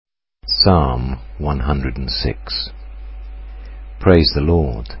Psalm 106. Praise the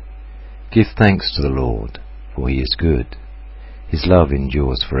Lord. Give thanks to the Lord, for he is good. His love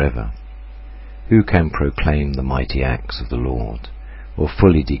endures forever. Who can proclaim the mighty acts of the Lord, or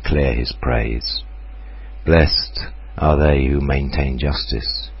fully declare his praise? Blessed are they who maintain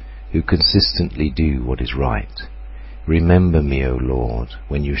justice, who consistently do what is right. Remember me, O Lord,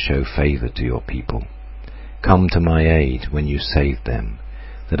 when you show favour to your people. Come to my aid when you save them,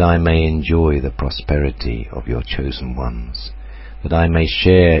 that I may enjoy the prosperity of your chosen ones, that I may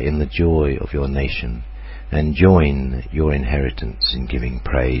share in the joy of your nation, and join your inheritance in giving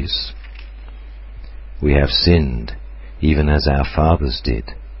praise. We have sinned, even as our fathers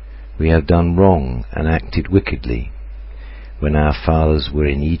did. We have done wrong and acted wickedly. When our fathers were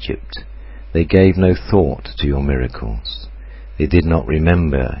in Egypt, they gave no thought to your miracles. They did not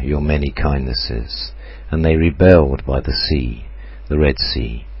remember your many kindnesses, and they rebelled by the sea, the Red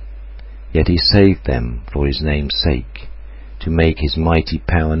Sea. Yet he saved them for his name's sake, to make his mighty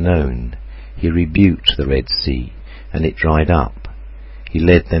power known. He rebuked the Red Sea, and it dried up. He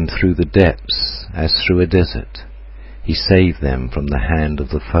led them through the depths as through a desert. He saved them from the hand of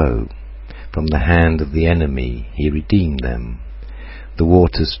the foe. From the hand of the enemy he redeemed them. The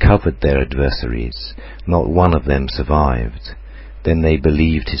waters covered their adversaries. Not one of them survived. Then they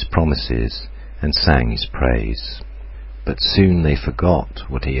believed his promises and sang his praise. But soon they forgot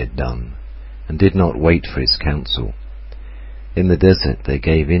what he had done, and did not wait for his counsel. In the desert they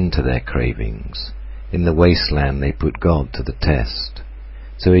gave in to their cravings. In the wasteland they put God to the test.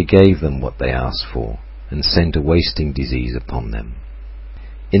 So he gave them what they asked for, and sent a wasting disease upon them.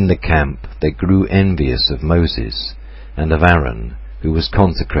 In the camp they grew envious of Moses, and of Aaron, who was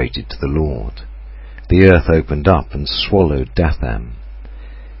consecrated to the Lord. The earth opened up and swallowed Dathan.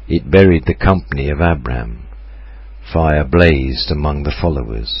 It buried the company of Abiram. Fire blazed among the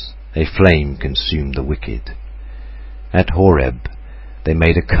followers. A flame consumed the wicked. At Horeb they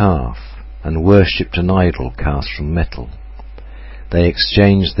made a calf, and worshipped an idol cast from metal. They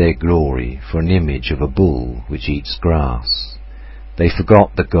exchanged their glory for an image of a bull which eats grass. They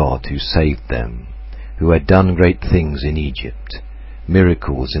forgot the God who saved them, who had done great things in Egypt,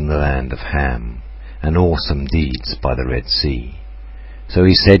 miracles in the land of Ham, and awesome deeds by the Red Sea. So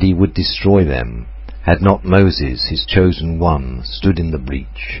he said he would destroy them, had not Moses, his chosen one, stood in the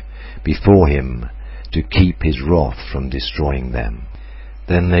breach before him to keep his wrath from destroying them.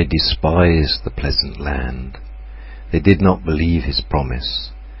 Then they despised the pleasant land. They did not believe his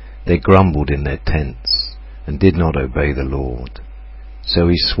promise. They grumbled in their tents, and did not obey the Lord. So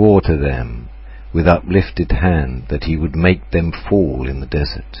he swore to them with uplifted hand that he would make them fall in the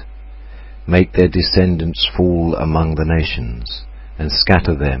desert, make their descendants fall among the nations, and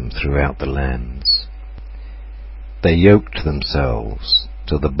scatter them throughout the lands. They yoked themselves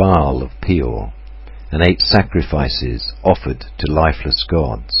to the Baal of Peor, and ate sacrifices offered to lifeless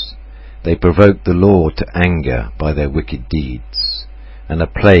gods. They provoked the Lord to anger by their wicked deeds, and a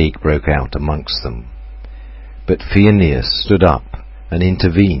plague broke out amongst them. But Phinehas stood up and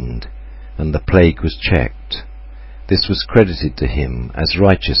intervened, and the plague was checked. This was credited to him as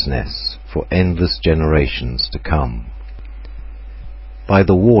righteousness for endless generations to come. By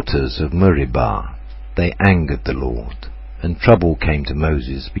the waters of Meribah they angered the Lord, and trouble came to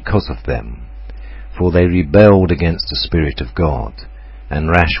Moses because of them, for they rebelled against the Spirit of God, and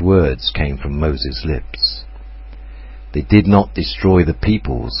rash words came from Moses' lips. They did not destroy the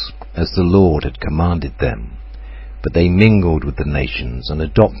peoples as the Lord had commanded them, but they mingled with the nations and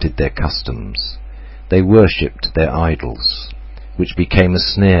adopted their customs. They worshipped their idols, which became a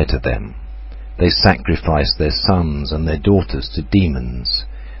snare to them. They sacrificed their sons and their daughters to demons.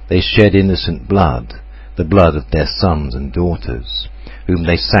 They shed innocent blood, the blood of their sons and daughters, whom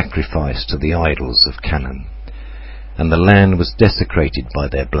they sacrificed to the idols of Canaan. And the land was desecrated by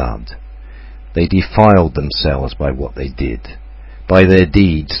their blood. They defiled themselves by what they did. By their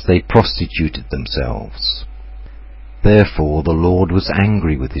deeds they prostituted themselves. Therefore the Lord was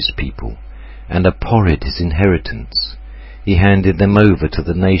angry with his people, and abhorred his inheritance. He handed them over to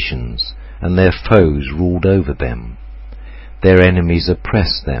the nations, and their foes ruled over them. Their enemies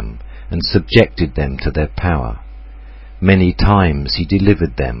oppressed them, and subjected them to their power. Many times he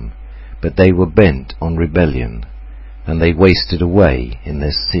delivered them, but they were bent on rebellion, and they wasted away in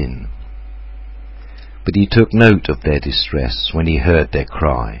their sin. But he took note of their distress when he heard their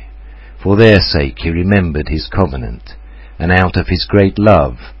cry. For their sake he remembered his covenant, and out of his great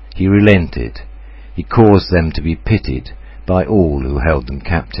love he relented. He caused them to be pitied by all who held them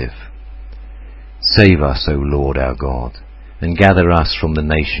captive. Save us, O Lord our God, and gather us from the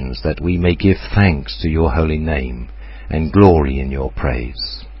nations, that we may give thanks to your holy name, and glory in your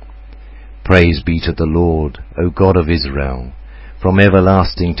praise. Praise be to the Lord, O God of Israel, from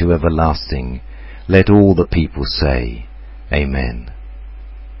everlasting to everlasting. Let all the people say, Amen.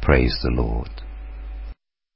 Praise the Lord.